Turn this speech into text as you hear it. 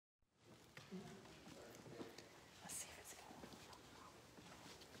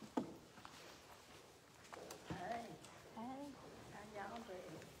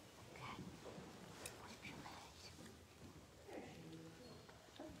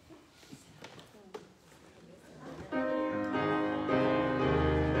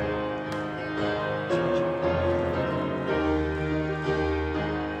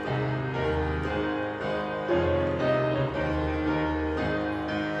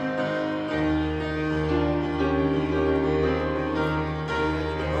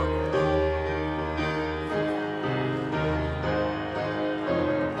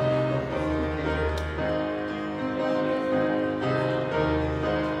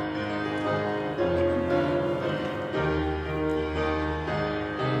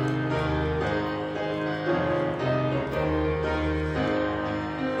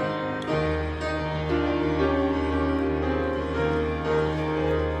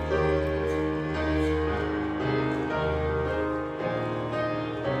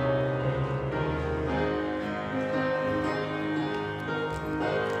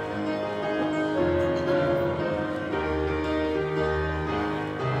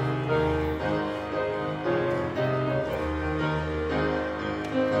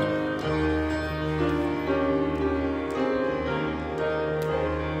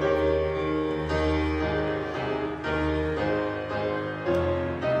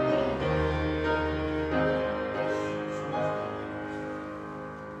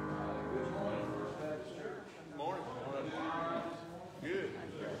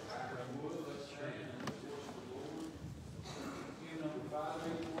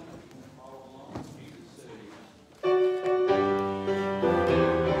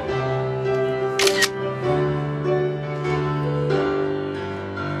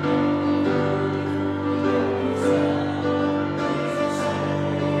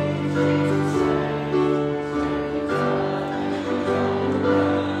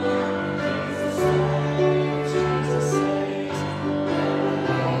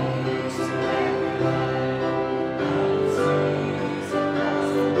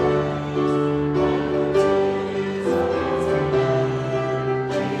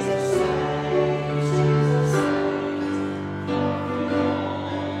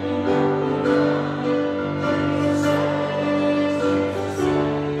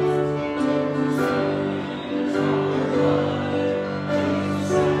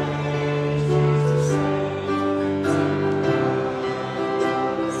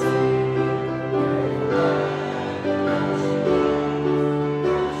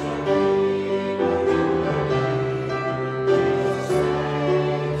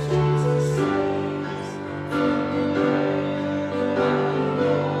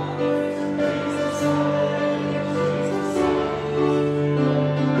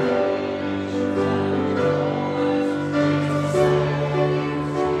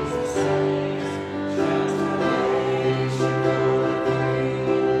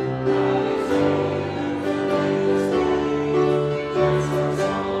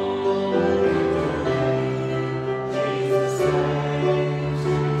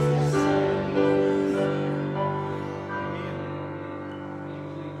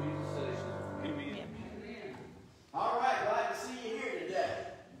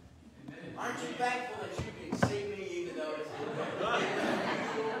thankful that you can see me even though it's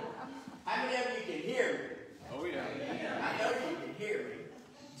unusual? How many of you can hear me? Oh, yeah. I know you can hear me.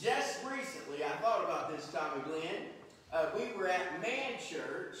 Just recently, I thought about this, Tommy Glenn. We were at Man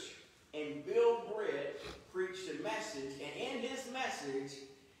Church, and Bill Britt preached a message, and in his message,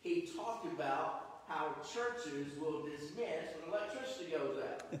 he talked about how churches will dismiss when electricity goes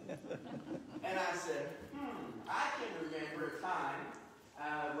out. And I said, I can remember a time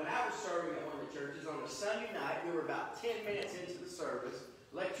when I was serving at one of the churches on a Sunday night. We were about 10 minutes into the service.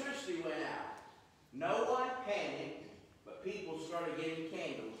 Electricity went out. No one panicked, but people started getting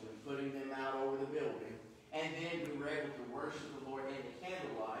candles and putting them out over the building. And then we were able to worship the Lord in the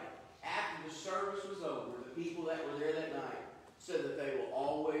candlelight. After the service was over, the people that were there that night said that they will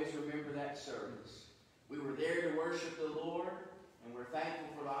always remember that service. We were there to worship the Lord, and we're thankful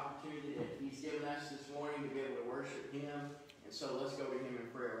for the opportunity that He's given us this morning to be able to worship Him. And so let's go to Him in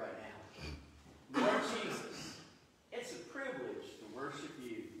prayer right now. Lord Jesus, it's a privilege to worship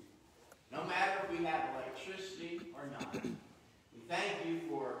You, no matter if we have electricity or not. We thank You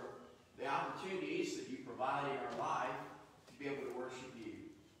for the opportunities that You provide in our life to be able to worship You.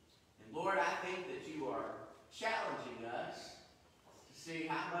 And Lord, I think that You are challenging us to see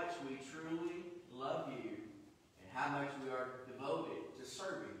how much we truly love You and how much we are devoted to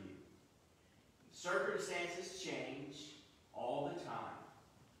serving You. Circumstances change all the time,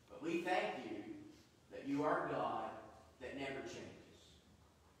 but we thank You that You are God that never changes.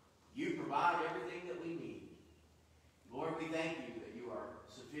 You provide everything that we need. Lord, we thank You that You are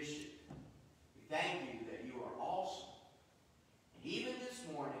sufficient. We thank You that You are awesome. And even this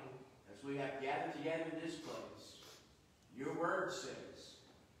morning, as we have gathered together in this place, Your word says,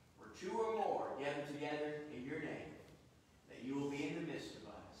 where two or more gather together in Your name, that You will be in the midst of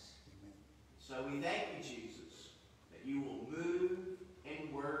us. Amen. So we thank You, Jesus, that You will move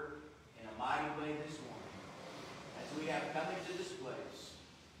and work in a mighty way this morning as we have come into this place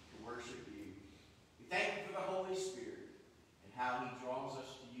to worship You. We thank You for the Holy Spirit and how He draws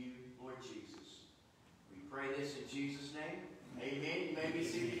us to You, Lord Jesus. We pray this in Jesus' name. Amen. You may be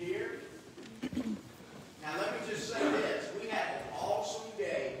seated here. Now let me just say this. We had an awesome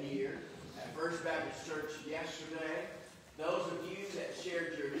day here at First Baptist Church yesterday. Those of you that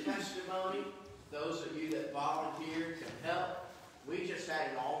shared your testimony, those of you that volunteered to help, we just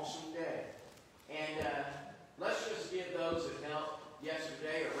had an awesome day. And let's just give those that helped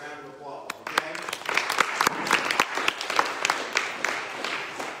yesterday a round of applause, okay?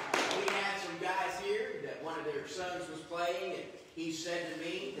 We had some guys here that one of their sons was playing, and he said to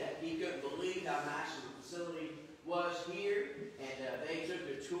me that he couldn't believe how nice the facility was here. And they took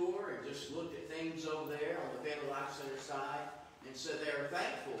a tour and just looked at things over there on the Family Life Center side. And so they were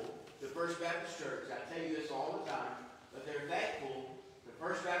thankful to First Baptist Church. I tell you this all the time, but they're thankful to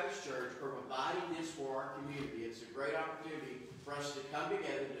First Baptist Church for providing this for our community. It's a great opportunity for us to come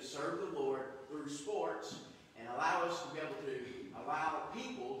together to serve the Lord through sports and allow us to be able to allow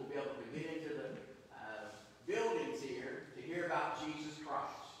people to be able to get into the buildings here to hear about Jesus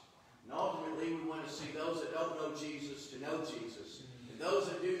Christ. And ultimately, we want to see those that don't know Jesus to know Jesus, and those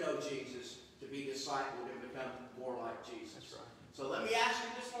that do know Jesus to be discipled and become more like Jesus. That's right. So let me ask you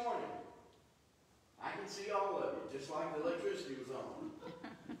this morning. I can see all of you, just like the electricity was on.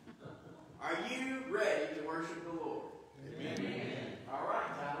 Are you ready to worship the Lord? Amen. All right,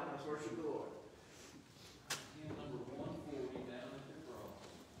 Tyler, let's worship the Lord. Number 140 down at the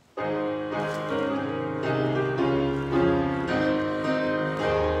cross.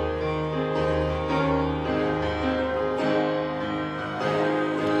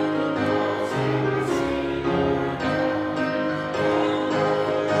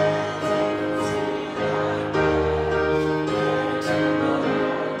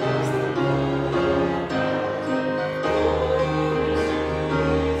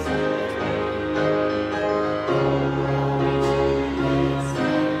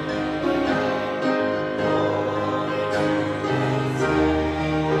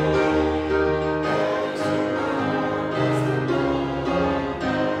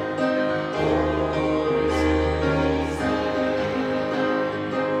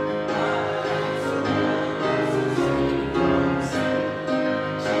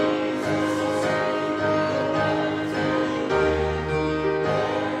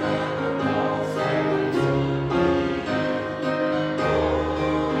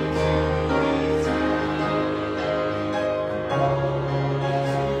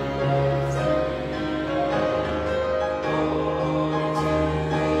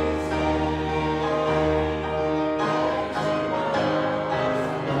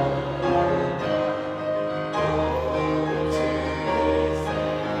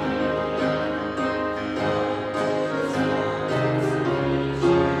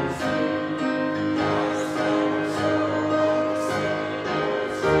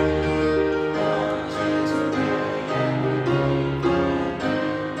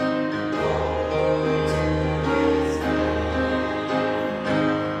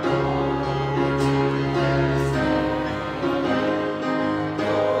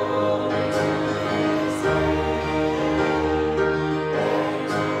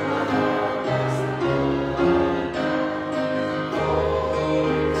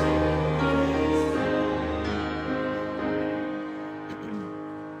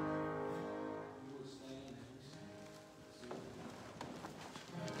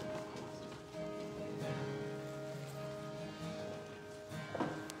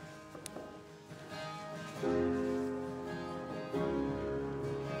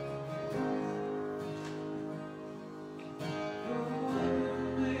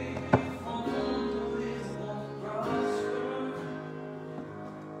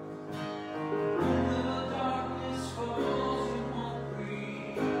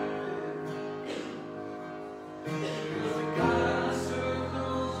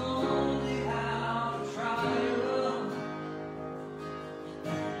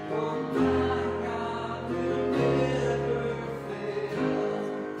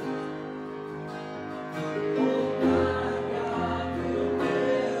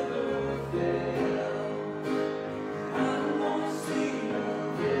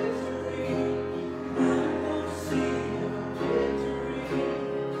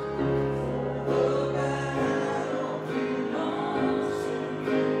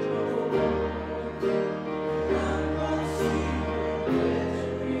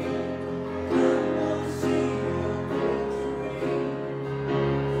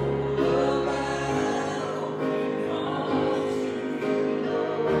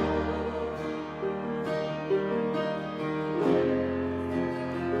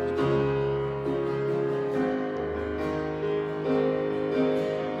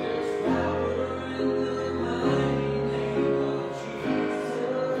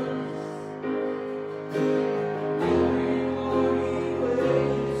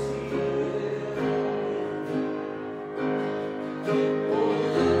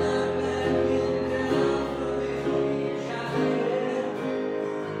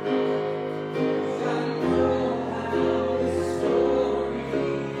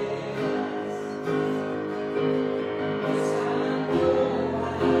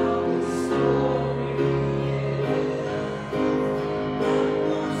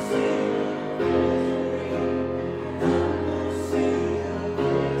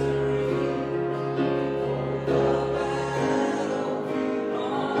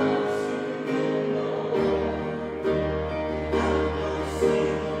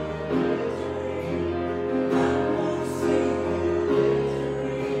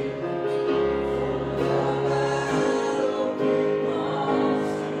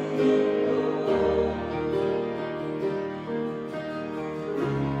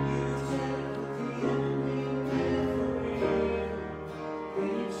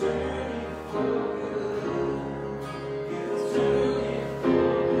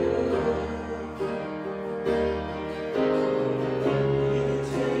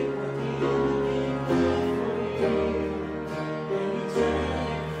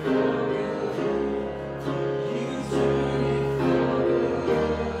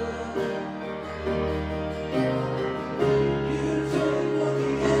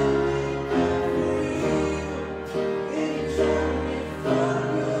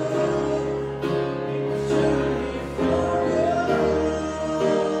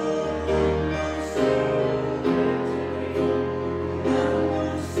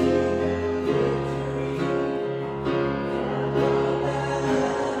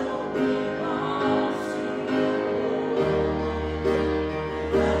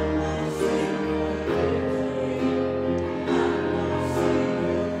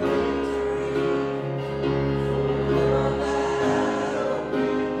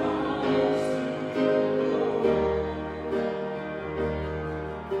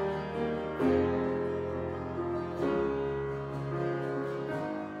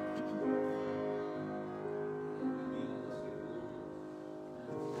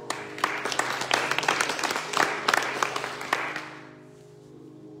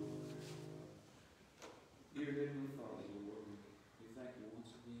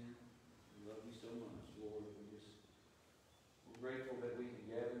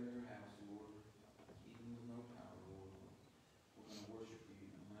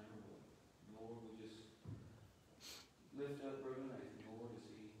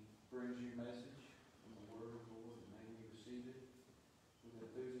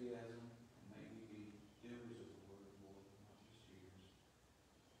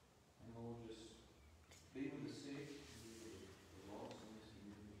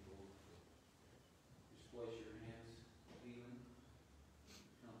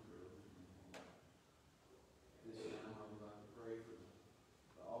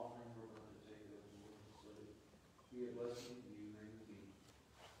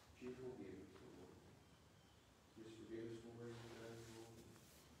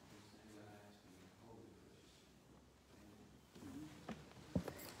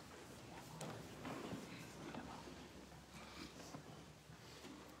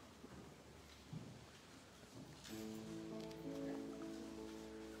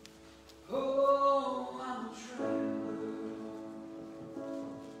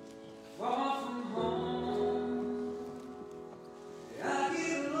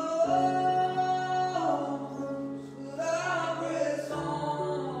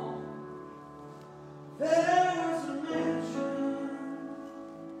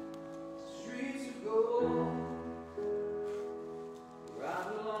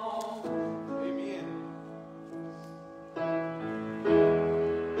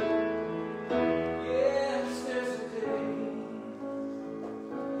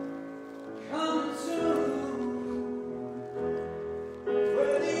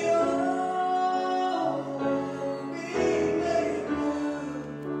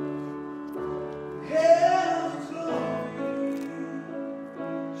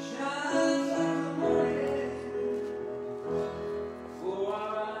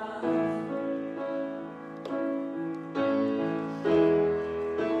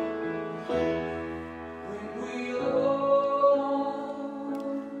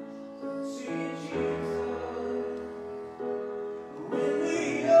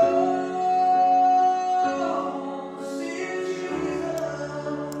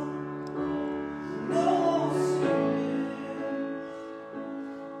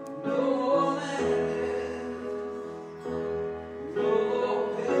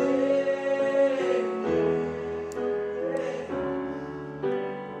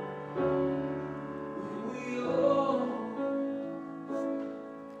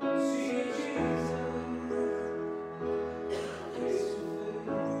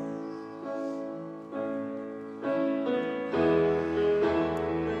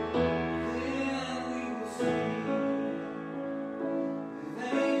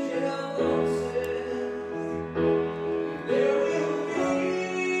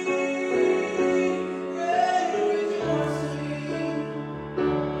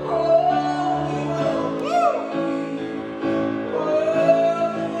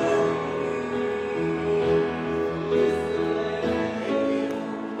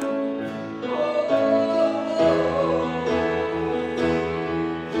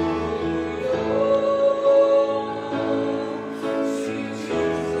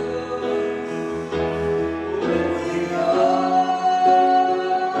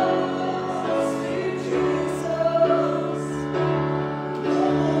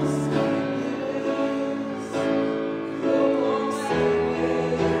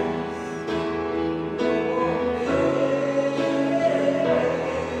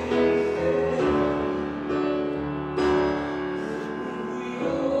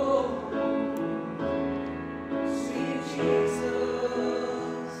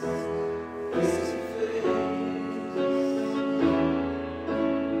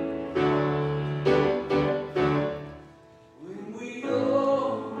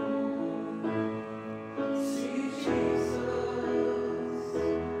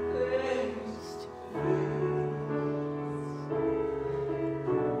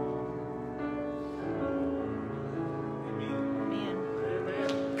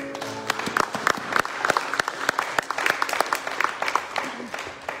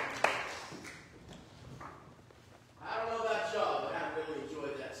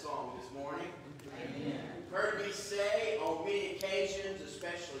 me say on many occasions,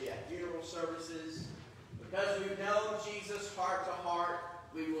 especially at funeral services, because we've known Jesus heart to heart,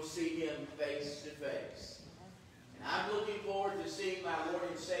 we will see him face to face. And I'm looking forward to seeing my Lord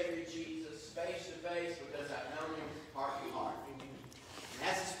and Savior Jesus face to face because I've known him heart to heart. And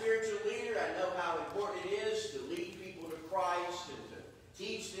as a spiritual leader, I know how important it is to lead people to Christ and to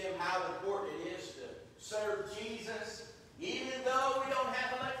teach them how important it is to serve Jesus. Even though we don't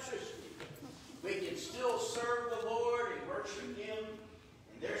have electricity, we can still serve the Lord and worship him.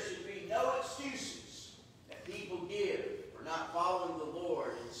 And there should be no excuses that people give for not following the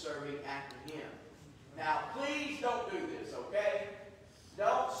Lord and serving after him. Now, please don't do this, okay?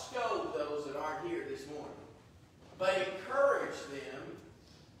 Don't scold those that aren't here this morning. But encourage them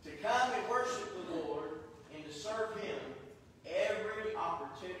to come and worship the Lord and to serve him every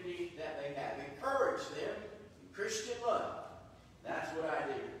opportunity that they have. Encourage them in Christian love. That's what I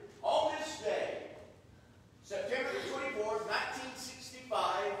do. On this day, September 24th,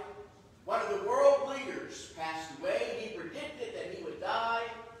 1965, one of the world leaders passed away. He predicted that he would die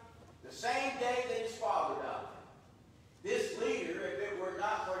the same day that his father died. This leader, if it were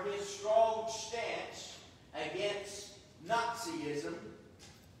not for his strong stance against Nazism,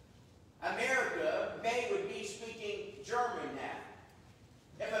 America would be speaking German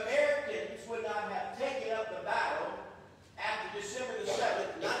now. If Americans would not have taken up the battle after December the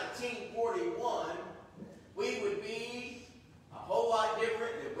 7th, 1941, we would be a whole lot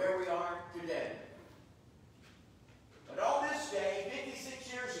different than where we are today. But on this day,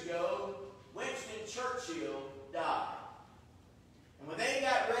 56 years ago, Winston Churchill died. And when they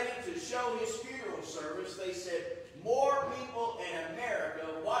got ready to show his funeral service, they said more people in America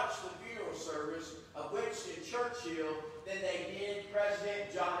watched the funeral service of Winston Churchill than they did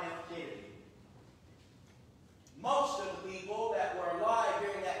President John F. Kennedy. Most of the people that were alive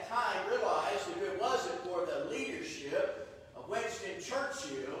during that time realized if it wasn't for the leadership of Winston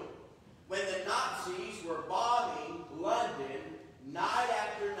Churchill, when the Nazis were bombing London night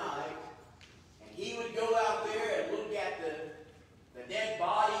after night, and he would go out there and look at the dead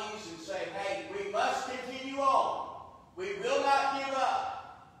bodies and say, hey, we must continue on. We will not give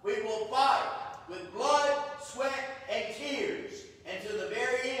up. We will fight with blood, sweat, and tears until the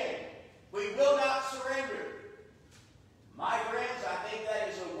very end. We will not surrender. My friends, I think that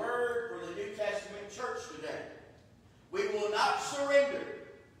is a word for the New Testament church today. We will not surrender.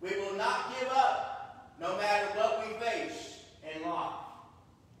 We will not give up, no matter what we face in life.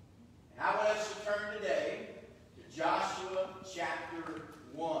 And I want us to turn today to Joshua chapter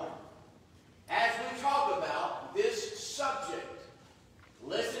 1. As we talk about this subject,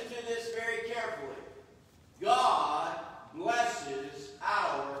 listen to this very carefully. God blesses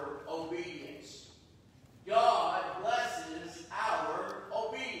our obedience. God blesses our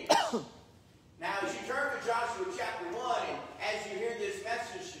obedience. Now, as you turn to Joshua chapter 1, and as you hear this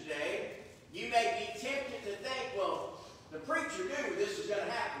message today, you may be tempted to think, well, the preacher knew this was going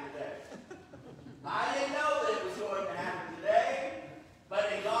to happen today. I didn't know that it was going to happen today,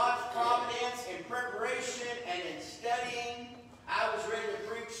 but in God's providence, in preparation, and in studying, I was ready to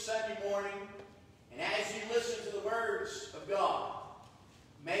preach Sunday morning. And as you listen to the words of God,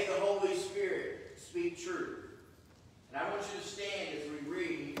 may the Holy Spirit speak truth. And I want you to stand as we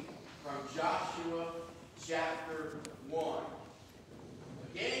read from Joshua chapter 1.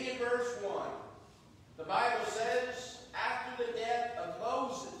 Beginning in verse 1, the Bible says, after the death of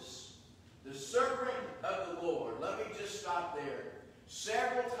Moses, the servant of the Lord. Let me just stop there.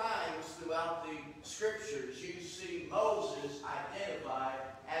 Several times throughout the scriptures, you see Moses identified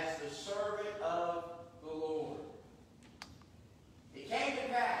as the servant of the Lord. It came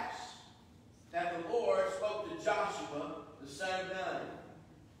to pass that the Lord spoke to Joshua, the son of Nun,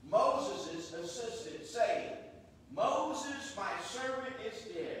 Moses' assistant, saying, Moses, my servant, is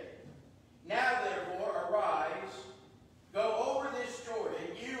dead. Now therefore arise, go over this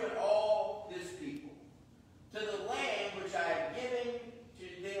Jordan, you and all this people, to the land which I have given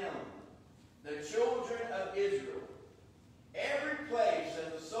to them, the children of Israel. Every place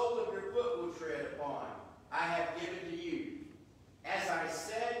that the sole of your foot will tread upon, I have given to you, as I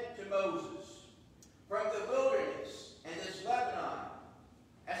said to Moses, from the wilderness and this Lebanon,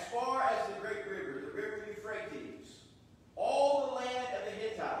 as far as the great river, the river Euphrates, all the land of the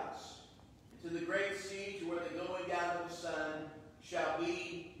Hittites, and to the great sea, to where the going down of the sun shall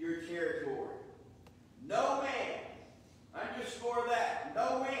be your territory. No man, underscore that,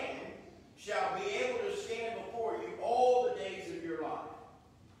 no man shall be able to stand before you all the days of your life.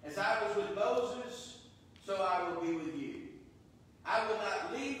 As I was with Moses, so I will be with you. I will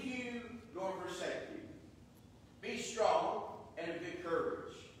not leave you nor forsake you. Be strong and of good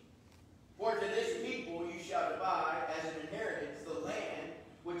courage. For to this people you shall shall divide as an inheritance the land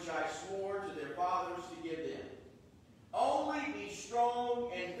which I swore to their fathers to give them. Only be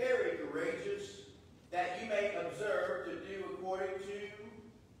strong and very courageous, that you may observe to do according to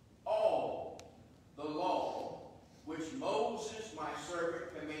all the law which Moses my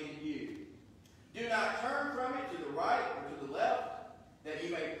servant commanded you. Do not turn from it to the right or to the left, that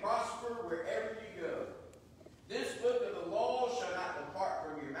you may prosper wherever you go. This book of the law shall not depart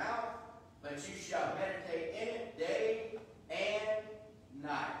from your mouth, but you shall meditate in it day and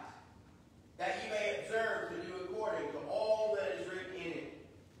night, that you may observe to do according to all that is written in it.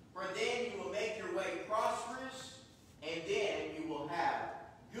 For then you will make your way prosperous, and then you will have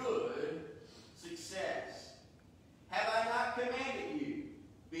good success. Have I not commanded you?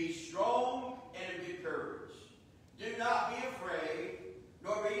 Be strong and of good courage. Do not be afraid,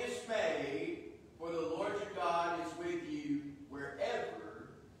 nor be dismayed, for the Lord your God is with you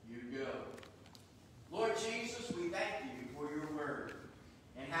wherever you go. Lord Jesus, we thank you for your word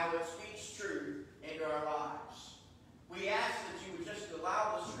and how it speaks truth into our lives. We ask that you would just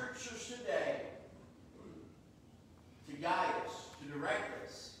allow the scriptures today to guide us, to direct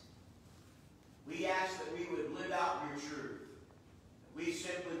us. We ask that we would live out your truth. We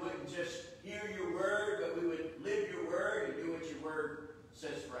simply wouldn't just hear your word, but we would live your word and do what your word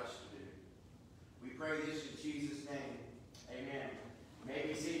says for us to do. We pray this in Jesus' name. Amen. You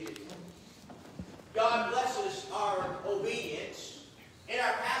may be seated. God blesses our obedience. In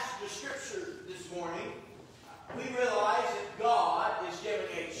our passage of Scripture this morning, we realize that God is giving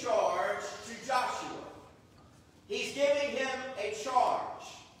a charge to Joshua. He's giving him a charge.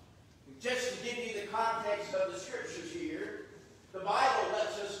 Just to give you the context of the Scriptures here, the Bible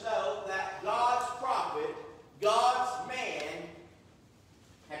lets us know that God's prophet, God's man,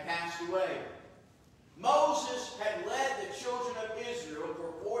 had passed away. Moses had led the children of Israel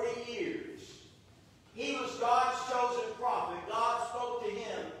for 40 years. He was God's chosen prophet. God spoke to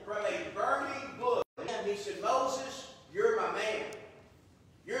him from a burning bush. And he said, Moses, you're my man.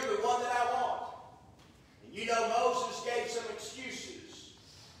 You're the one that I want. And you know, Moses gave some excuses.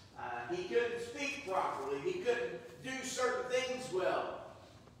 He couldn't speak properly. He couldn't do certain things well.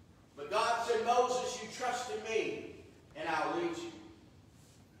 But God said, Moses, you trust in me, and I'll lead you.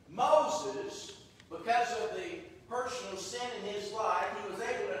 Moses, because of the personal sin in his life, he was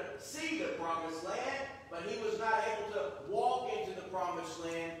able to see the promised land, but he was not able to walk into the promised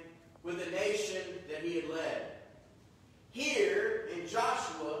land with the nation that he had led. Here in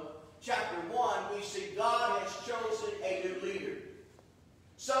Joshua chapter 1, we see God has chosen a new leader.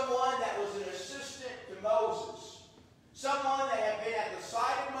 Someone that was an assistant to Moses. Someone that had been at the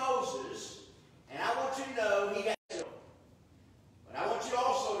side of Moses. And I want you to know he got killed. But I want you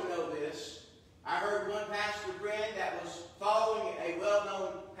also to know this. I heard one pastor friend that was following a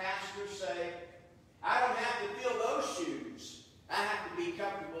well-known pastor say, I don't have to fill those shoes. I have to be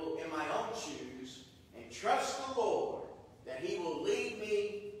comfortable in my own shoes and trust the Lord that he will lead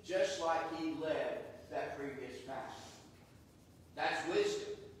me just like he led that previous pastor. That's wisdom.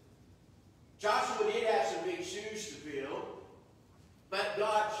 Joshua did have some big shoes to fill, but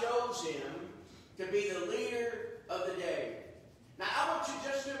God chose him to be the leader of the day. Now, I want you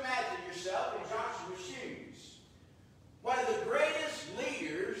just to imagine yourself in Joshua's shoes. One of the greatest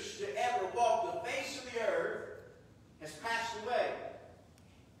leaders to ever walk the face of the earth has passed away.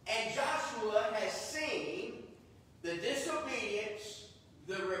 And Joshua has seen the disobedience,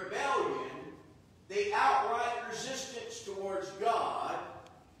 the rebellion, the outright resistance towards God,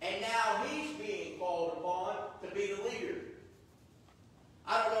 and now he's being called upon to be the leader.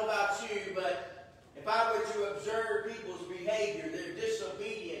 I don't know about you, but if I were to observe people's behavior, their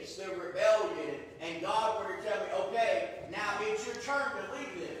disobedience, their rebellion, and God were to tell me, okay, now it's your turn to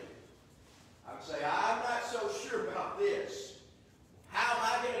lead them, I would say, I'm not so sure about this. How am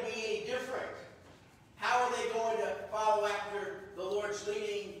I going to be any different? How are they going to follow after the Lord's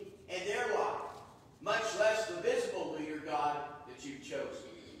leading in their life? Much less the visible leader, God, that you've chosen.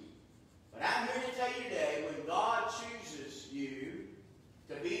 But I'm here to tell you today, when God chooses you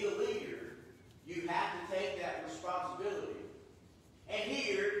to be the leader, you have to take that responsibility. And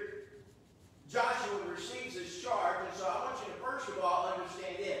here, Joshua receives this charge, and so I want you to first of all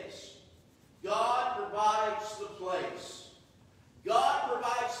understand this. God provides the place. God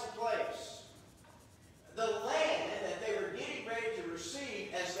provides the place. The land that they were getting ready to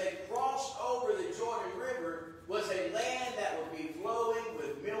receive as they crossed over the Jordan River was a land that would be flowing with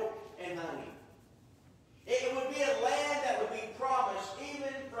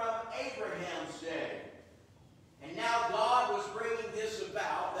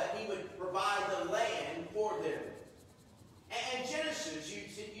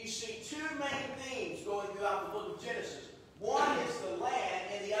of Genesis. One is the land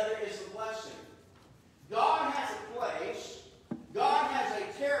and the other is the blessing. God has a place, God has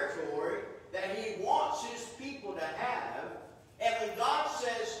a territory that He wants His people to have. And when God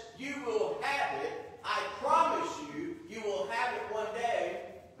says, you will have it, I promise you, you will have it one day.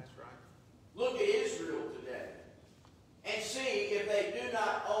 That's right. Look at Israel today. And see if they do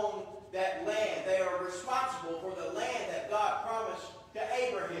not own that land. They are responsible for the land that God promised to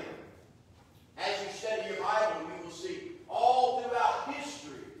Abraham. As you study your Bible, you will see all throughout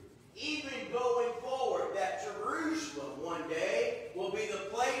history, even going forward, that Jerusalem one day will be the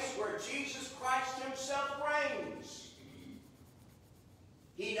place where Jesus Christ Himself reigns.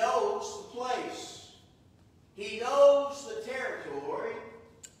 He knows the place. He knows the territory.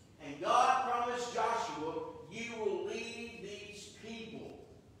 And God promised Joshua, you will lead these people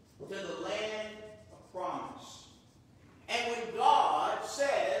to the land of promise. And when God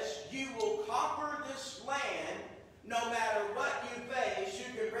says you will conquer this land, no matter what you face, you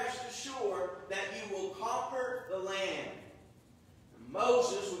can rest assured that you will conquer the land.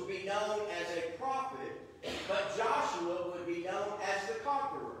 Moses would be known as a prophet, but Joshua would be known as the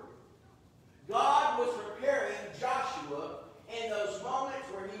conqueror. God was preparing Joshua in those moments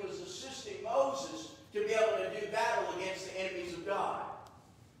where he was assisting Moses to be able to do battle against the enemies of God.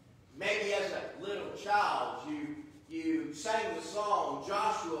 Maybe as a little child, you sang the song,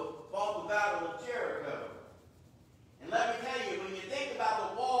 Joshua fought the battle of Jericho. And let me tell you, when you think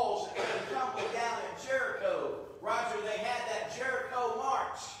about the walls that came tumbling down at Jericho, Roger, they had that Jericho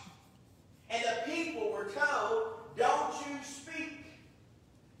march. And the people were told, don't you speak.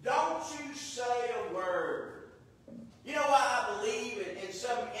 Don't you say a word. You know why I believe in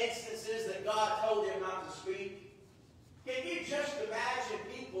some instances that God told him not to speak? Can you just imagine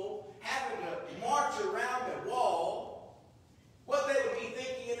people having to march around a wall, what they would be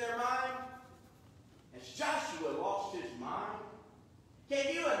thinking in their mind? Has Joshua lost his mind?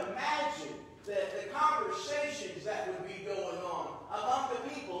 Can you imagine the conversations that would be going on among the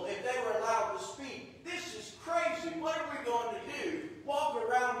people if they were allowed to speak? This is crazy. What are we going to do? Walk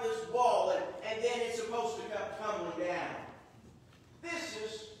around this wall and then it's supposed to come tumbling down. This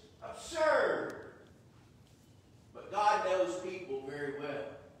is absurd. But God knows people very well.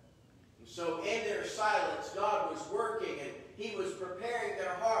 And so in their silence, God was working and He was preparing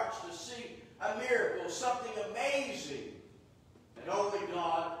their hearts to see a miracle, something amazing that only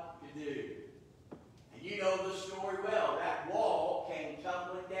God could do. And you know the story well. That wall came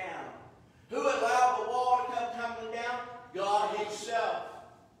tumbling down. Who allowed the wall to come tumbling down? God Himself.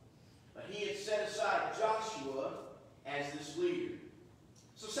 But He had set aside Joshua as this leader.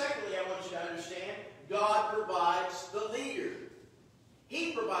 So secondly, I want you to understand, God provides the leader.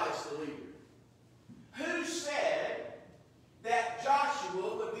 He provides the leader. Who said that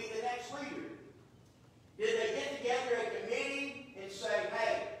Joshua would be the next leader? Did they get together a committee and say,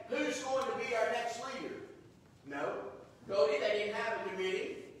 hey, who's going to be our next leader? No. Cody, they didn't have a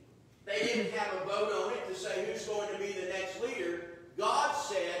committee. They didn't have a vote on it to say who's going to be the next leader. God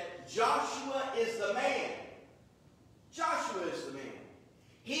said, Joshua is the man. Joshua is the man.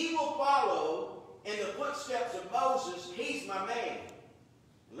 He will follow in the footsteps of Moses. He's my man.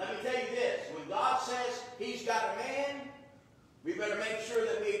 And let me tell you this. When God says He's got a man, we better make sure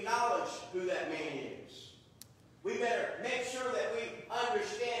that we acknowledge who that man is. We better make sure that we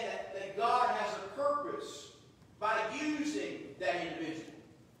understand that God has a purpose by using that individual.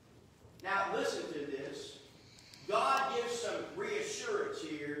 Now listen to this. God gives some reassurance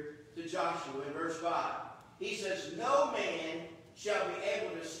here to Joshua in verse 5. He says, no man shall be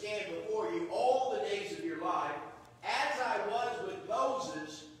able to stand before you all the days of your life. As I was with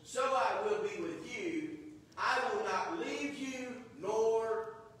Moses, so I will be with you. I will not leave you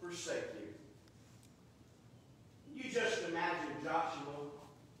nor forsake you. You just imagine Joshua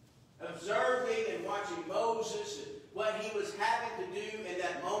observing and watching Moses and what he was having to do in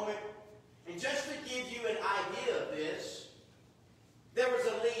that moment. And just to give you an idea of this, there was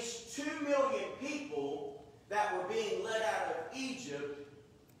at least 2 million people that were being led out of Egypt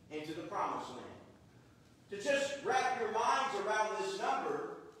into the Promised Land. To just wrap your minds around this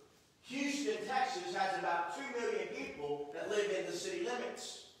number, Houston, Texas has about 2 million people that live in the city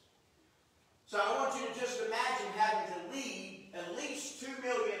limits. So I want you to just imagine having to lead at least 2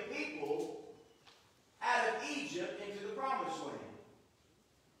 million people out of Egypt into the Promised Land.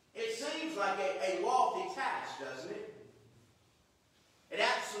 It seems like a lofty task, doesn't it? It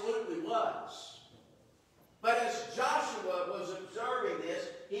absolutely was. But as Joshua was observing this,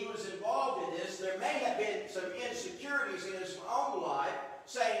 he was involved in this, there may have been some insecurities in his own life,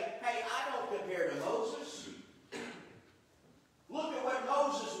 saying, hey, I don't compare to Moses. Look at what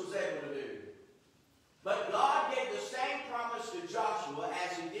Moses was able to do. But God gave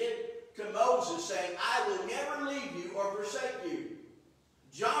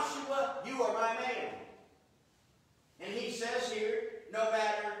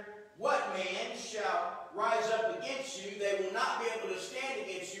shall rise up against you, they will not be able to stand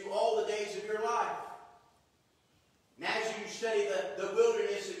against you all the days of your life. And as you study the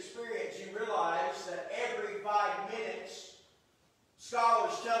wilderness experience, you realize that every 5 minutes,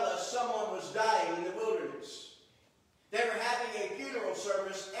 scholars tell us someone was dying in the wilderness. They were having a funeral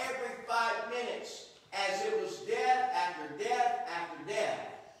service every 5 minutes, as it was death after death after death.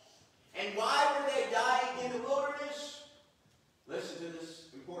 And why were they dying in the wilderness? Listen to this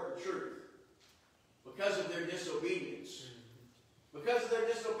important truth. Because of their disobedience. Because of their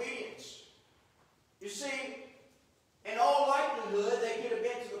disobedience. You see, in all likelihood, they could have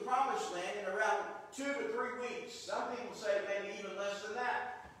been to the promised land in around 2 to 3 weeks. Some people say maybe even less than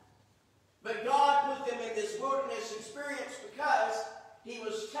that. But God put them in this wilderness experience because He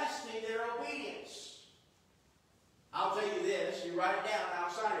was testing their obedience. I'll tell you this, you write it down and I'll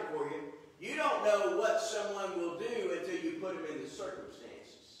sign it for you. You don't know what someone will do until you put them in the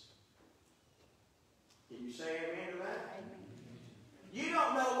circumstances. Can you say amen to that? Amen. You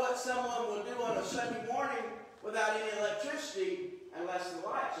don't know what someone will do on a Sunday morning without any electricity unless the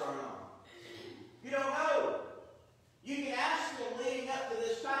lights aren't on. You don't know. You can ask them leading up to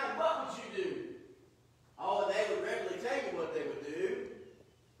this time, what would you do? Oh, and they would readily tell you what they would do,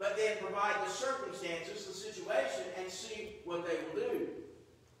 but then provide the circumstances, the situation, and see what they will do.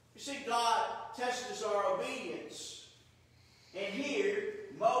 You see, God tests our obedience. And here,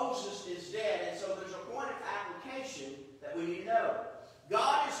 Moses is dead, and so there's a point of application that we need to know.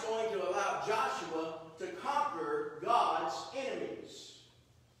 God is going to allow Joshua to conquer God's enemies.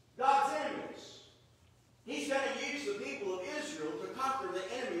 God's enemies. He's going to use the people of Israel to conquer the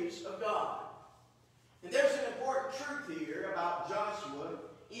enemies of God. And there's an important truth here about Joshua,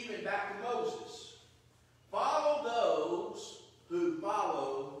 even back to Moses. Follow those who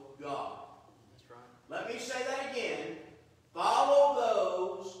follow God. That's right. Let me say that again. Follow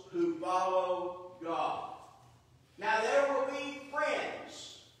those who follow God. Now there will be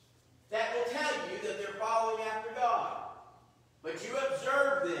friends that will tell you that they're following after God. But you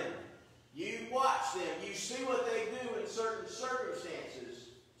observe them. You watch them. You see what they do in certain circumstances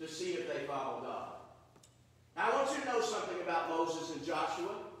to see if they follow God. Now I want you to know something about Moses and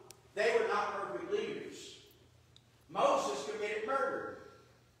Joshua. They were not perfect leaders. Moses committed murder.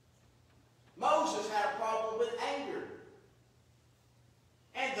 Moses had a problem with anger.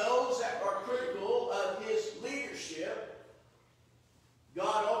 And those that are critical of his leadership,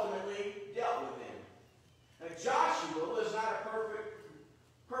 God ultimately dealt with them. Now, Joshua was not a perfect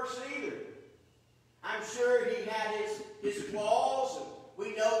person either. I'm sure he had his flaws, and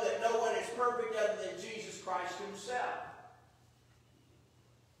we know that no one is perfect other than Jesus Christ himself.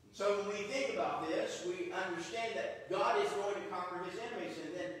 So when we think about this, we understand that God is going to conquer his enemies.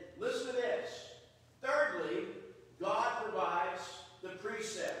 And then listen to this. Thirdly, God provides the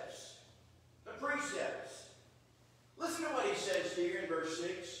precepts. The precepts. Listen to what he says here in verse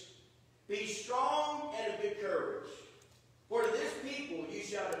 6. Be strong and of good courage. For to this people you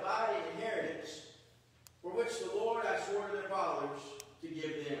shall divide an inheritance, for which the Lord I swore to their fathers to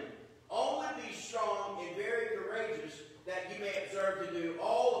give them. Only be strong and very courageous, that you may observe to do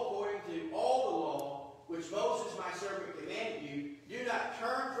all according to all the law, which Moses my servant commanded you. Do not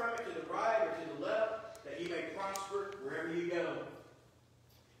turn from it to the right or to the left, that you may prosper wherever you go.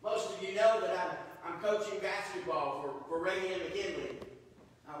 Most of you know that I'm coaching basketball for Reagan and McKinley.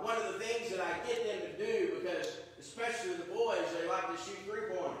 One of the things that I get them to do, because especially the boys, they like to shoot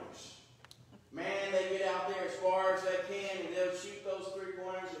three-pointers. Man, they get out there as far as they can, and they'll shoot those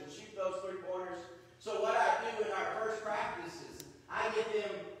three-pointers and shoot those three-pointers. So what I do in our first practice is I get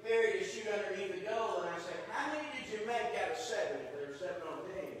them ferried to shoot underneath the goal, and I say, how many did you make out of 7 if there were 7 on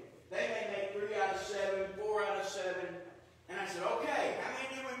the team? They may make 3 out of 7, 4 out of 7. And I said, okay, how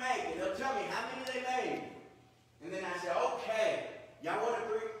many did we make? And they'll tell me how many they made. And then I said, okay, y'all want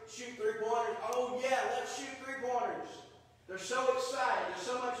to shoot three-pointers? Oh, yeah, let's shoot three-pointers. They're so excited. There's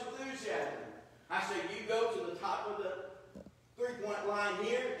so much enthusiasm. I said, you go to the top of the three-point line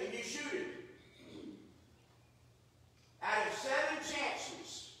here, and you shoot it. Out of 7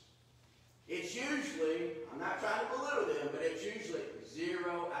 chances, it's usually, I'm not trying to belittle them, but it's usually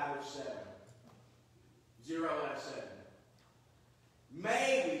 0 out of 7. 0 out of 7.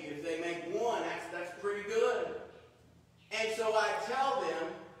 Maybe if they make 1, that's pretty good. And so I tell them,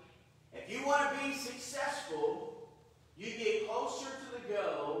 if you want to be successful, you get closer to the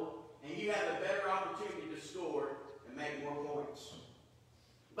goal, and you have a better opportunity to score and make more points.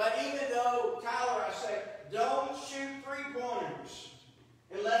 But even though, Tyler, I say, don't shoot three-pointers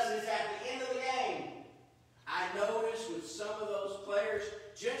unless it's at the end of the game. I noticed with some of those players,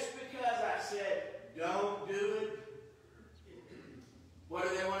 just because I said, don't do it, what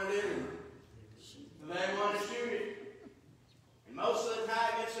do they want to do?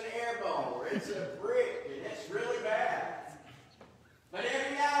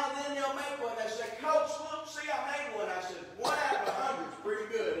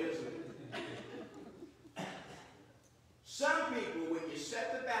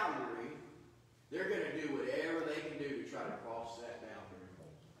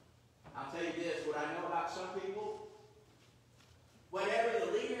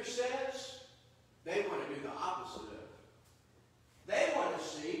 says, they want to do the opposite of it. They want to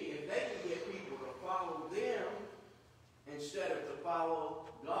see if they can get people to follow them instead of to follow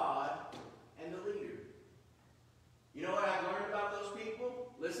God and the leader. You know what I've learned about those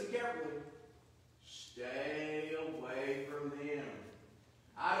people? Listen carefully. Stay away from them.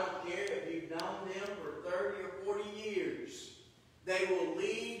 I don't care if you've known them for 30 or 40 years. They will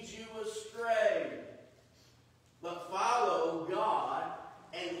lead you astray. But follow God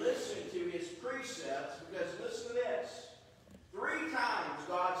and listen to His precepts, because listen to this. 3 times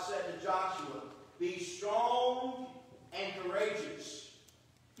God said to Joshua, be strong and courageous.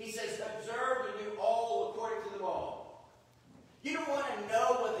 He says, observe and do all according to the law. You don't want to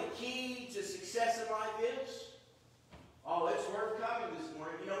know what the key to success in life is? Oh, it's worth coming this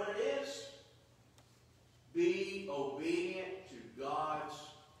morning. You know what it is? Be obedient to God's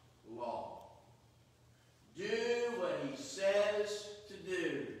law. Do what He says to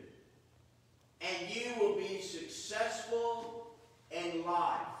do. And you will be successful in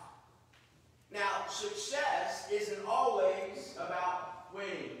life. Now, success isn't always about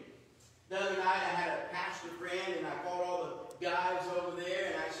winning. The other night I had a pastor friend and I called all the guys over there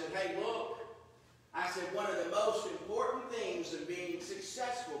and I said, hey, look. I said, one of the most important things of being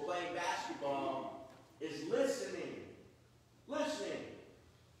successful playing basketball is listening. Listening.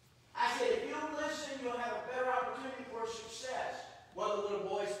 I said, if you listen, you'll have a better opportunity for success. One of the little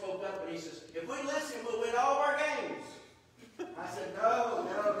boys spoke up and he says, if we listen, we'll win all of our games. I said, no.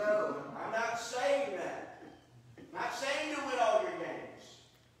 I'm not saying that. I'm not saying you'll win all your games.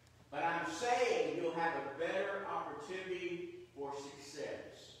 But I'm saying you'll have a better opportunity for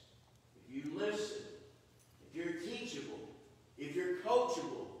success. If you listen, if you're teachable, if you're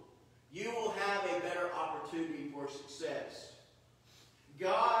coachable, you will have a better opportunity for success.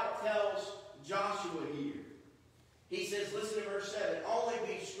 God tells Joshua here, He says, listen to verse 7, only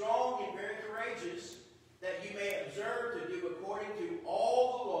be strong and very courageous, that you may observe to do according to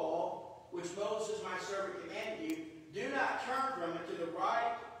all the law which Moses my servant commanded you. Do not turn from it to the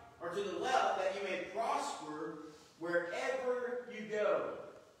right or to the left, that you may prosper wherever you go.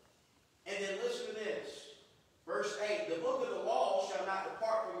 And then listen to this. Verse 8, the book of the law shall not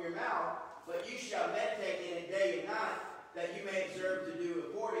depart from your mouth, but you shall meditate in it day and night, that you may observe to do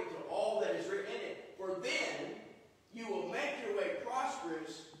according to all that is written in it. For then you will make your way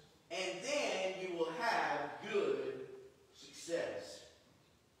prosperous, and then you will have good success.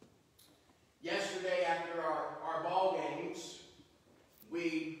 Yesterday, after our ball games,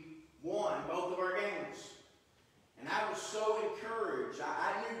 we won both of our games. And I was so encouraged.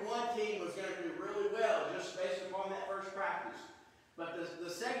 I knew one team was going to do really well just based upon that first practice. But the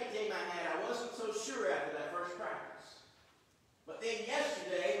second team I had, I wasn't so sure after that first practice. But then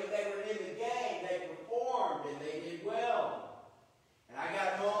yesterday, when they were in the game, they performed and they did well. And I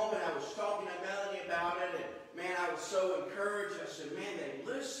got home and I was talking to Melanie about it, and man, I was so encouraged. I said, man, they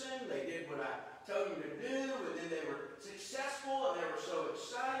listened, they did what I told them to do, and then they were successful and they were so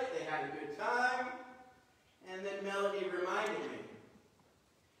excited, they had a good time. And then Melanie reminded me.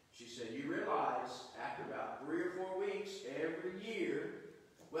 She said, you realize after about 3 or 4 weeks every year,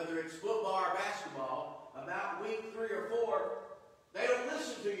 whether it's football or basketball, about week 3 or 4, they don't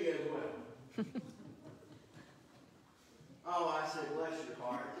listen to you as well. Oh, I said, bless your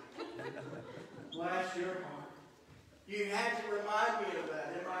heart. Bless your heart. You had to remind me of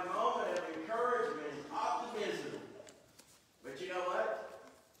that in my moment of encouragement and optimism. But you know what?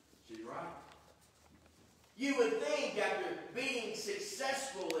 She's right. You would think after being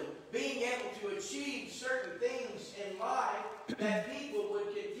successful and being able to achieve certain things in life that people would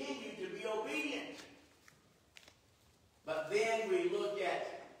continue to be obedient. But then we look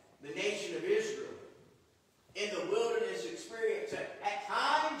at the nation of Israel in the wilderness experience. At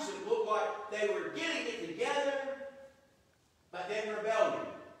times it looked like they were getting it together, but then rebellion,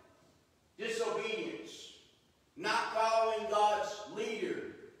 disobedience, not following God's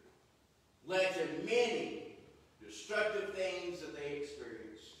leader led to many destructive things that they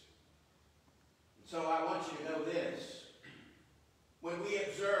experienced. And so I want you to know this. When we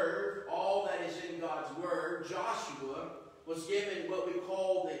observe all that is in God's Word, Joshua was given what we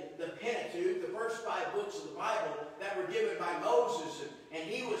call the Pentateuch, the first 5 books of the Bible that were given by Moses. And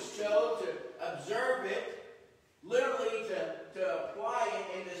he was told to observe it, literally to apply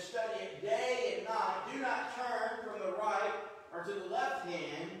it and to study it day and night. Do not turn from the right or to the left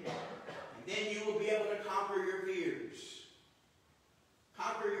hand, and then you will be able to conquer your fears.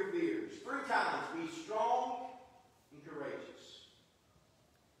 Conquer your fears. 3 times, be strong and courageous.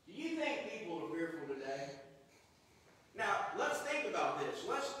 Do you think people are fearful today? Now, let's think about this.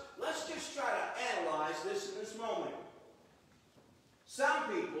 Let's just try to analyze this in this moment. Some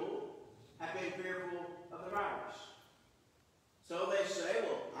people have been fearful of the virus. So they say,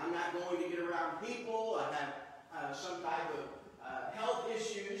 well, I'm not going to get around people. I have some type of health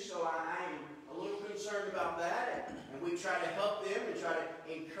issues, so I am a little concerned about that. And we try to help them and try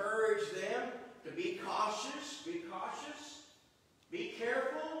to encourage them to be cautious, be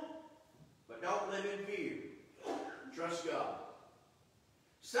careful, but don't live in fear. Trust God.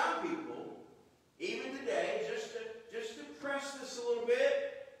 Some people, even today, just to press this a little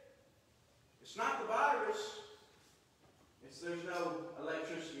bit, it's not the virus. It's there's no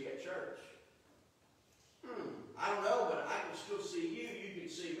electricity at church. I don't know, but I can still see you. You can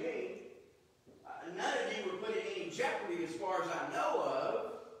see me. None of you were put in any jeopardy as far as I know of.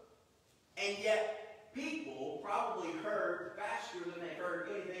 And yet, people probably heard faster than they heard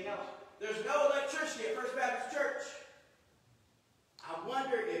anything else. There's no electricity at First Baptist Church. I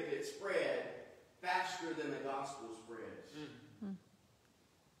wonder if it spread faster than the gospel spreads.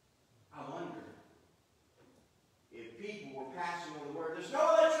 I wonder if people were passing on the word. There's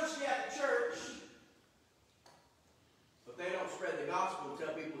no electricity at the church, but they don't spread the gospel and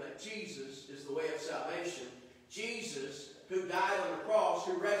tell people that Jesus is the way of salvation. Jesus, who died on the cross,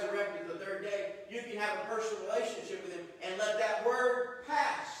 who resurrected the third day, you can have a personal relationship with him and let that word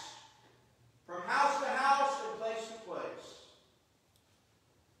pass from house to house and place to place.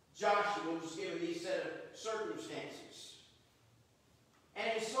 Joshua was given these set of circumstances.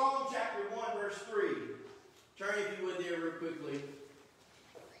 And in Psalm chapter 1, verse 3, turn if you would there real quickly.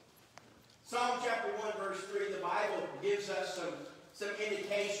 Psalm chapter 1, verse 3, the Bible gives us some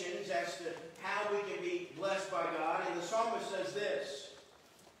indications as to how we can be blessed by God. And the psalmist says this.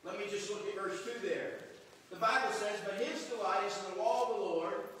 Let me just look at verse 2 there. The Bible says, but his delight is in the law of the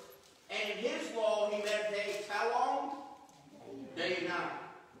Lord, and in his law he meditates how long? Day and night.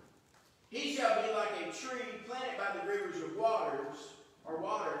 He shall be like a tree planted by the rivers of water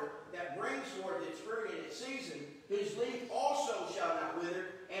that brings forth its fruit in its season, whose leaf also shall not wither,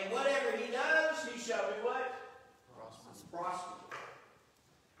 and whatever he does, he shall be what? Prosper.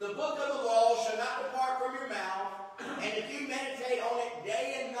 The book of the law shall not depart from your mouth, and if you meditate on it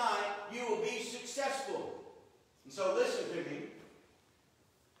day and night, you will be successful. And so listen to me.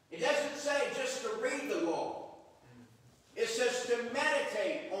 It doesn't say just to read the law. It says to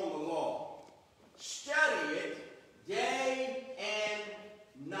meditate on the law. Study it day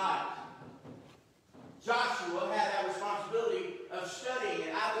and night. Joshua had that responsibility of studying,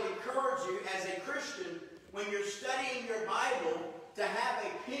 and I would encourage you as a Christian, when you're studying your Bible, to have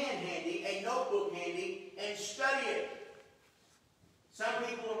a pen handy, a notebook handy, and study it. Some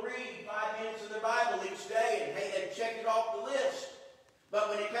people will read 5 minutes of their Bible each day, and hey, they've checked it off the list. But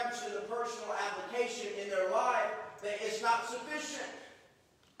when it comes to the personal application in their life, it's not sufficient.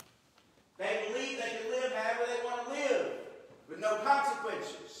 They believe they can live however they want to live, with no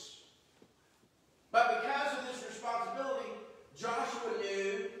consequences. But because of this responsibility, Joshua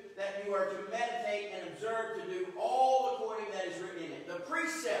knew that you are to meditate and observe to do all according that is written in it. The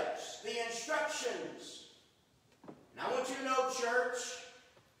precepts, the instructions. And I want you to know, church,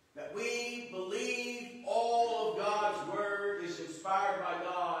 that we believe all of God's Word is inspired by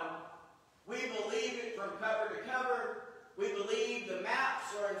God. We believe it from cover to cover. We believe the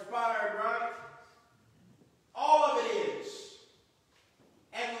maps are inspired, right? All of it is.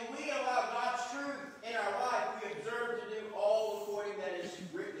 And when we allow God's truth in our life, we observe to do all according that is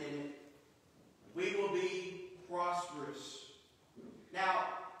written in it. We will be prosperous. Now,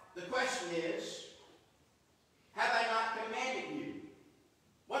 the question is, have I not commanded you?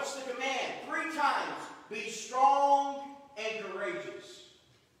 What's the command? 3 times. Be strong and courageous.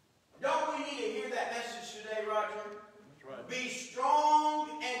 Don't we need to hear that message today, Roger? That's right. Be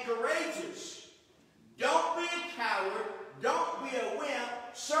strong and courageous. Don't be a coward. Don't be a wimp.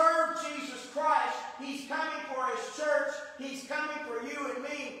 Serve Jesus Christ. He's coming for his church. He's coming for you and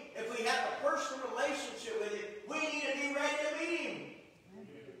me. If we have a personal relationship with him, we need to be ready to meet him.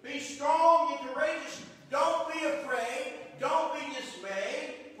 Be strong and courageous. Don't be afraid. Don't be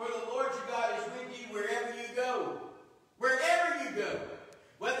dismayed. For the Lord your God is with you wherever you go. Wherever you go.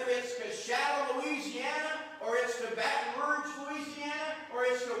 Whether it's to Coachella, Louisiana, or it's to Baton Rouge, Louisiana, or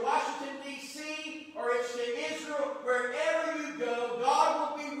it's to Washington, D.C., or it's to Israel, wherever you go,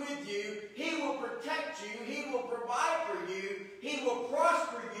 God will be with you. He will protect you. He will provide for you. He will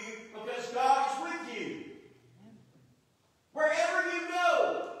prosper you because God is with you. Wherever you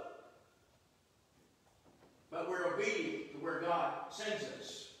go. But we're obedient to where God sends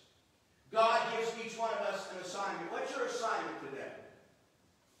us. God gives each one of us an assignment. What's your assignment today?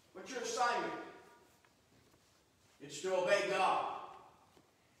 What's your assignment? It's to obey God.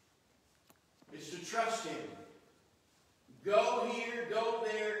 It's to trust him. Go here, go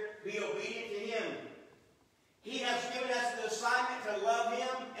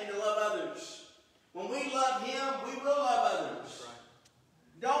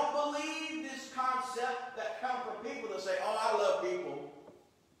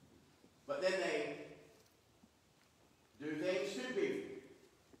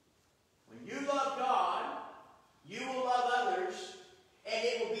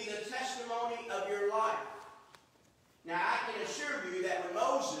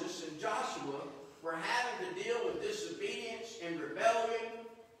were having to deal with disobedience and rebellion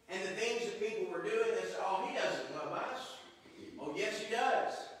and the things that people were doing, they said, oh, he doesn't love us. Oh, yes, he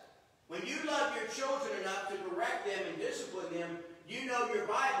does. When you love your children enough to correct them and discipline them, you know your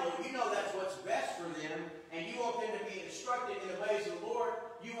Bible, you know that's what's best for them, and you want them to be instructed in the ways of the Lord.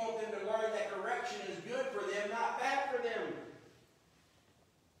 You want them to learn that correction is good for them, not bad for them.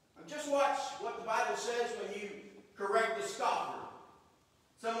 Just watch what the Bible says when you correct the scoffer.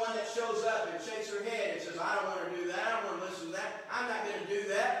 Someone that shows up and shakes their head and says, I don't want to do that, I don't want to listen to that, I'm not going to do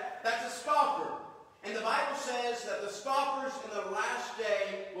that. That's a scoffer. And the Bible says that the scoffers in the last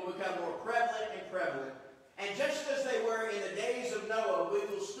day will become more prevalent and prevalent. And just as they were in the days of Noah, we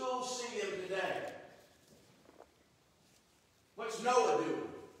will still see them today. What's Noah doing?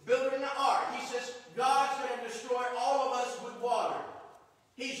 Building an ark. He says, God's going to destroy all of us with water.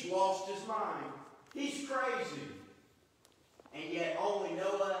 He's lost his mind. He's crazy. And yet only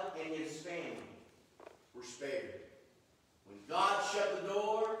Noah and his family were spared. When God shut the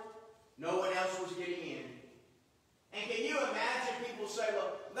door, no one else was getting in. And can you imagine people say,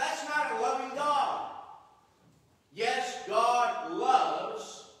 well, that's not a loving God. Yes, God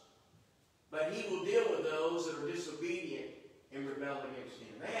loves, but he will deal with those that are disobedient and rebel against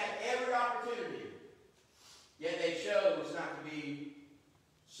him. They had every opportunity, yet they chose not to be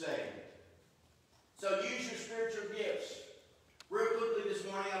saved. So use your spiritual gifts. Real quickly this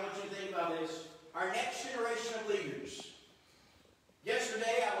morning, I want you to think about this. Our next generation of leaders.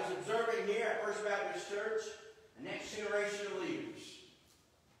 Yesterday, I was observing here at First Baptist Church, the next generation of leaders.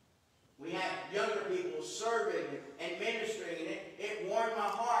 We had younger people serving and ministering, and it warmed my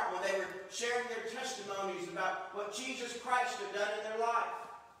heart when they were sharing their testimonies about what Jesus Christ had done in their life.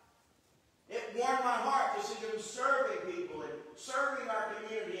 It warmed my heart to see them serving people and serving our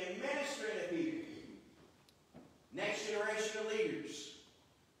community and ministering to people. Next generation of leaders.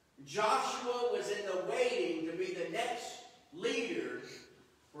 Joshua was in the waiting to be the next leader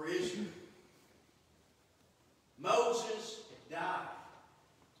for Israel. Moses had died.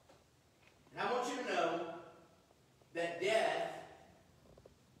 And I want you to know that death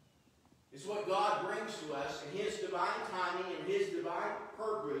is what God brings to us in his divine timing and his divine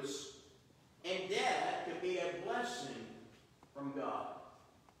purpose. And death can be a blessing from God.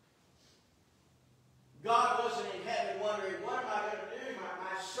 God wasn't in heaven wondering, what am I going to do?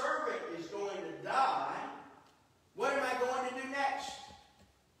 My servant is going to die. What am I going to do next?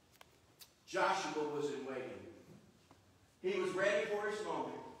 Joshua was in waiting. He was ready for his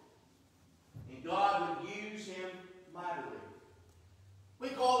moment. And God would use him mightily. We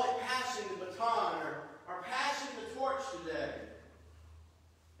call it passing the baton or passing the torch today.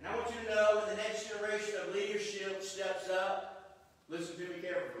 And I want you to know when the next generation of leadership steps up, listen to me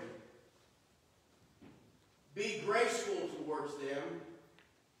carefully. Be graceful towards them,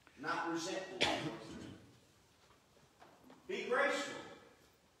 not resentful towards them. Be graceful,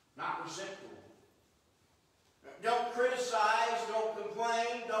 not resentful. Don't criticize, don't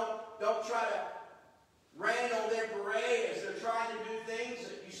complain, don't try to rain on their parade as they're trying to do things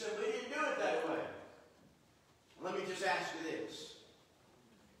that you said, we didn't do it that way. Let me just ask you this.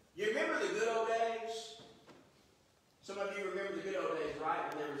 You remember the good old days? Some of you remember the good old days,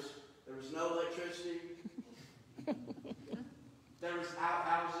 right? When there was no electricity. There was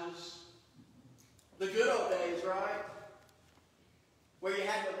outhouses. The good old days, right? Where you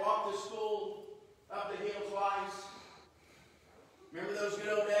had to walk to school up the hill twice. Remember those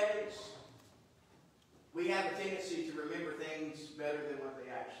good old days? We have a tendency to remember things better than what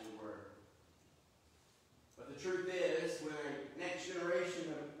they actually were. But the truth is, when the next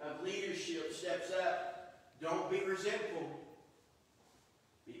generation of leadership steps up, don't be resentful.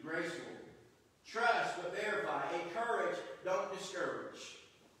 Be graceful. Trust but verify. Encourage, don't discourage.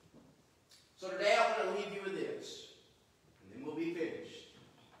 So today I want to leave you with this, and then we'll be finished.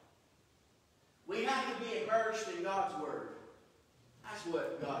 We have to be immersed in God's Word. That's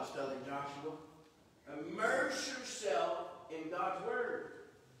what God's telling Joshua. Immerse yourself in God's Word.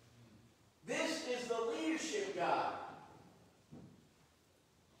 This is the leadership guide.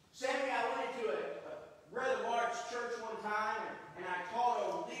 Sammy, I went into a rather large church one time, and I taught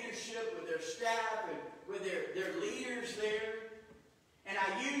on leadership with their staff and with their leaders there. And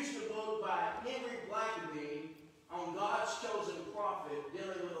I used a book by Henry Blackaby on God's chosen prophet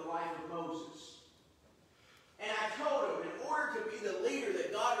dealing with the life of Moses. And I told him, in order to be the leader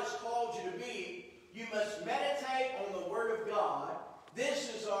that God has called you to be, you must meditate on the Word of God.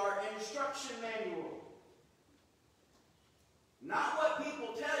 This is our instruction manual. Not what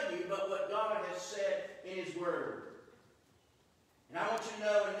people tell you, but what God has said in His Word. And I want you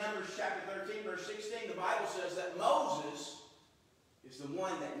to know in Numbers chapter 13, verse 16, the Bible says that Moses is the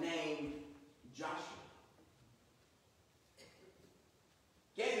one that named Joshua.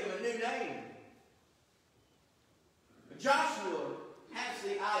 Gave him a new name. Joshua has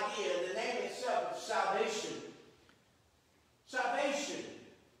the idea, the name itself, of salvation. Salvation.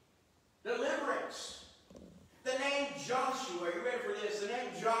 Deliverance. The name Joshua, are you ready for this? The name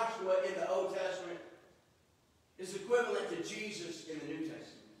Joshua in the Old Testament is equivalent to Jesus in the New Testament.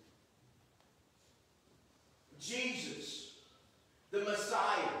 Jesus, the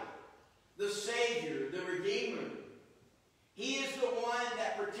Messiah, the Savior, the Redeemer. He is the one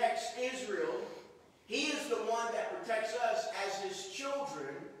that protects Israel. He is the one that protects us as His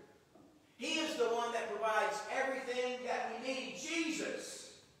children. He is the one that provides everything that we need.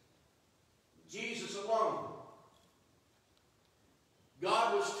 Jesus. Jesus alone.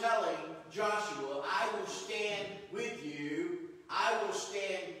 God was telling Joshua, I will stand with you. I will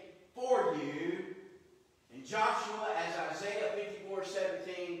stand for you. And Joshua, as Isaiah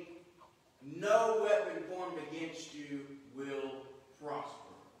 54:17, no weapon formed against you will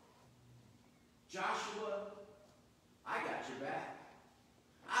prosper. Joshua, I got your back.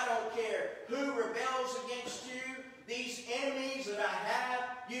 I don't care who rebels against you. These enemies that I have,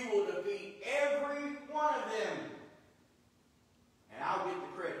 you will defeat every one of them. And I'll get the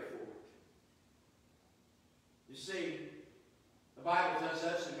credit for it. You see, the Bible tells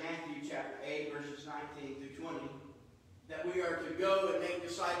us in Matthew chapter 8, verses 19 through 20, that we are to go and make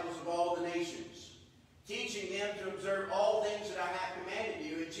disciples of all the nations, teaching them to observe all things that I have commanded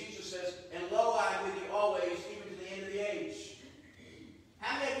you. And Jesus says, and lo, I am with you always, even to the end of the age.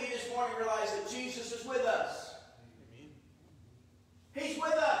 How many of you this morning realize that Jesus is with us? Amen. He's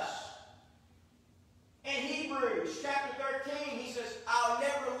with us. In Hebrews chapter 13, he says, I'll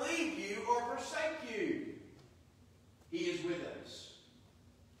never leave you or forsake you. He is with us.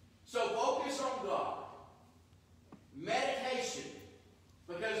 So focus on God. Meditation.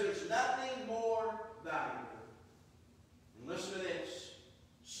 Because there's nothing more valuable. And listen to this.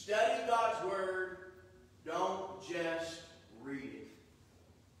 Study God's Word. Don't just read it.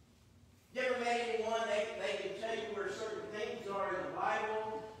 You ever met anyone, they can tell you where certain things are in the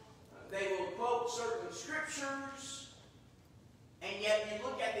Bible. They will quote certain scriptures. And yet you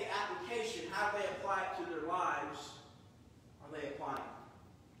look at the application, how they apply it to their lives. Are they applying it?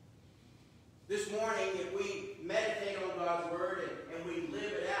 This morning, if we meditate on God's Word and we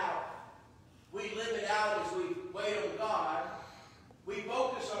live it out as we wait on God. We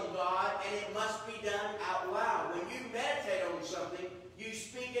focus on God, and it must be done out loud. When you meditate on something, you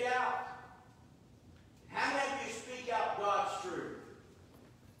speak it out. How many of you speak out God's truth?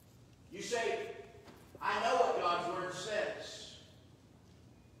 You say, I know what God's Word says.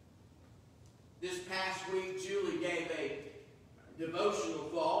 This past week, Julie gave a devotional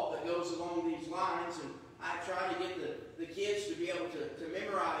thought that goes along these lines, and I try to get the kids to be able to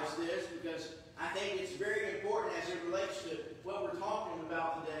memorize this because I think it's very important as it relates to what we're talking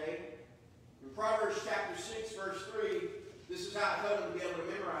about today. In Proverbs chapter 6, verse 3, this is how I told them to be able to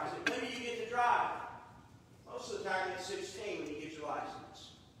memorize it. When do you get to drive? Most of the time it's 16 when you get your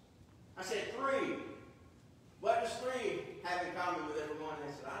license. I said 3. What does 3 have in common with everyone?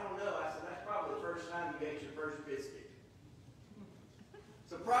 They said, I don't know. I said, that's probably the first time you ate your first biscuit.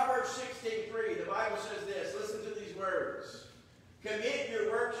 So Proverbs 16:3, the Bible says this. Listen to these words. Commit your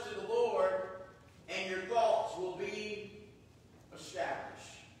works to the Lord, and your thoughts will be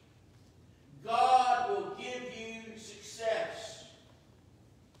established. God will give you success.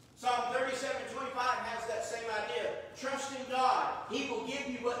 Psalm 37:25 has that same idea. Trust in God. He will give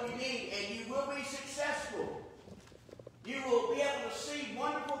you what you need, and you will be successful. You will be able to see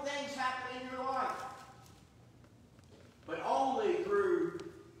wonderful things happen in your life. But only through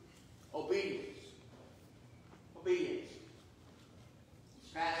obedience. Obedience.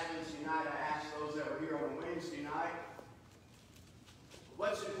 This past Wednesday night, I asked those that were here on Wednesday night,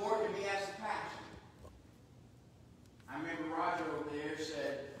 what's important to me as a pastor? I remember Roger over there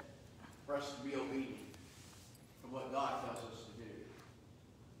said for us to be obedient to what God tells us to do.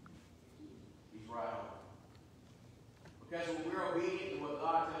 He's right on. Because when we're obedient to what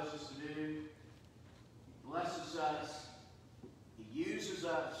God tells us to do, He blesses us. He uses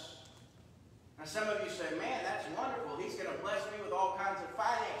us. Now some of you say, man, that's wonderful. He's going to bless me with all kinds of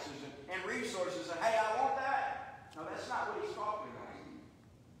finances and resources. And hey, I want that. No, that's not what He's talking about.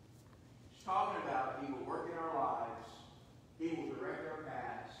 He's talking about He will work in our lives. He will direct our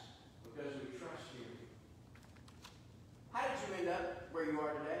paths because we trust Him. How did you end up where you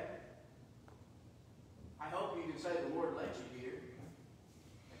are today? I hope you can say the Lord led you here.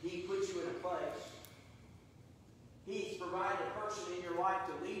 He put you in a place. He's provided a person in your life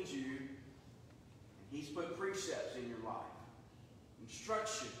to lead you. And He's put precepts in your life.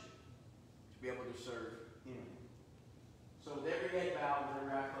 Instruction. be able to serve Him. So with every head bowed and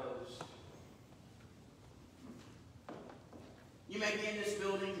every eye closed, you may be in this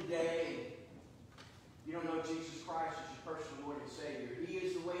building today and you don't know Jesus Christ as your personal Lord and Savior. He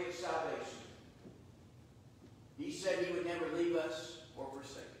is the way of salvation. He said He would never leave us or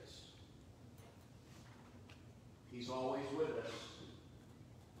forsake us. He's always with us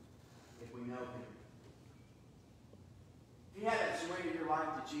if we know Him. If you haven't surrendered your life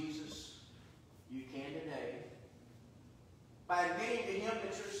to Jesus, you can today. By admitting to Him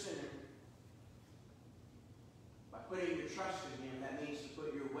that you're a sinner, by putting your trust in Him, that means to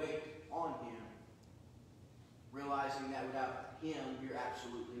put your weight on Him, realizing that without Him, you're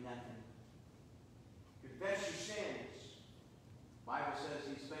absolutely nothing. Confess your sins. The Bible says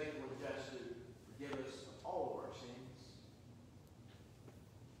He's faithful and just to forgive us of all of our sins.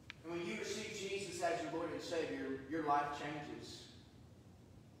 And when you receive Jesus as your Lord and Savior, your life changes.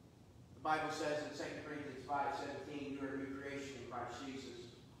 The Bible says in 2 Corinthians 5:17, you are a new creation in Christ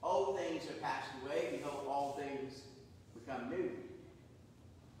Jesus. Old things have passed away. Behold, all things become new.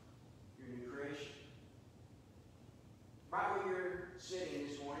 You're a new creation. Right where you're sitting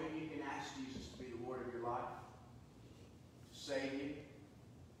this morning, you can ask Jesus to be the Lord of your life, to save you.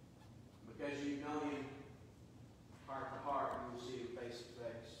 Because you've known Him heart to heart, you will see Him face to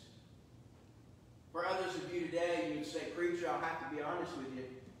face. For others of you today, you would say, preacher, I'll have to be honest with you.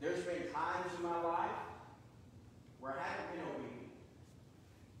 There's been times in my life where I haven't been obedient.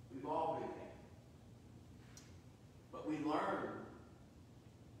 We've all been there. But we learn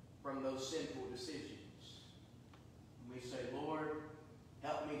from those sinful decisions. And we say, Lord,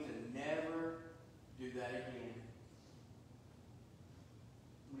 help me to never do that again.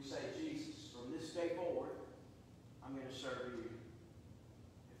 And we say, Jesus, from this day forward, I'm going to serve you.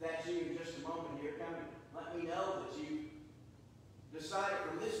 If that's you in just a moment here, come and let me know that you decided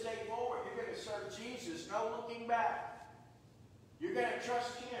from this day forward you're going to serve Jesus, no looking back. You're going to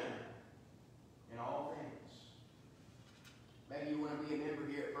trust Him in all things. Maybe you want to be a member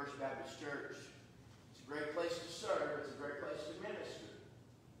here at First Baptist Church. It's a great place to serve. It's a great place to minister.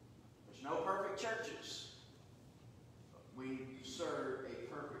 There's no perfect churches. But we serve a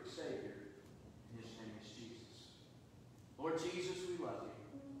perfect Savior. And His name is Jesus. Lord Jesus, we love you.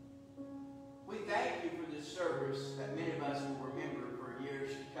 We thank you for this service that many of us will remember for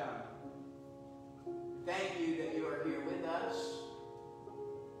years to come. Thank you that you are here with us,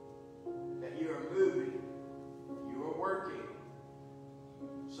 that you are moving, you are working.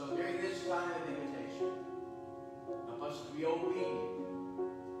 So during this time of invitation, help us to be obedient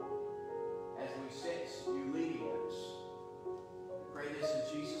as we sense you leading us. We pray this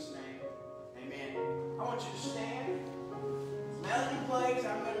in Jesus' name. Amen. I want you to stand. Melody plays.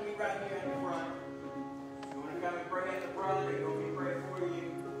 I'm going to be right here in the front. If you want to come and pray at the front, or you want me to pray for you,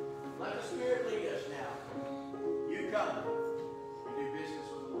 let the Spirit lead us now. You come and do business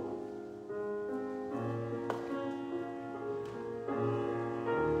with the Lord.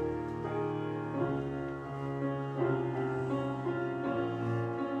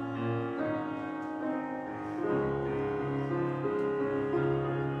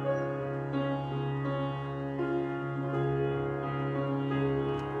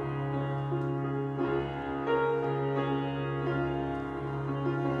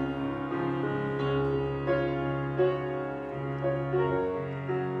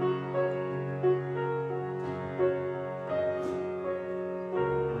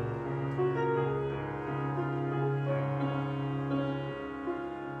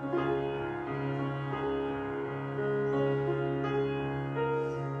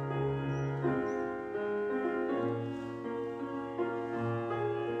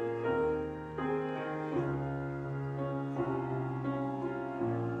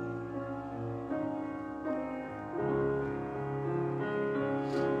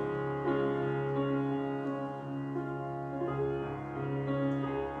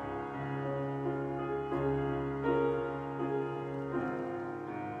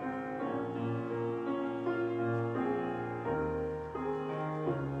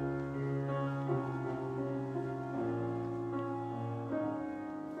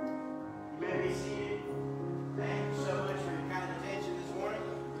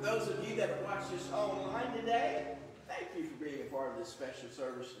 Online today, thank you for being a part of this special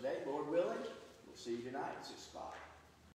service today. Lord willing, we'll see you tonight at 6 o'clock.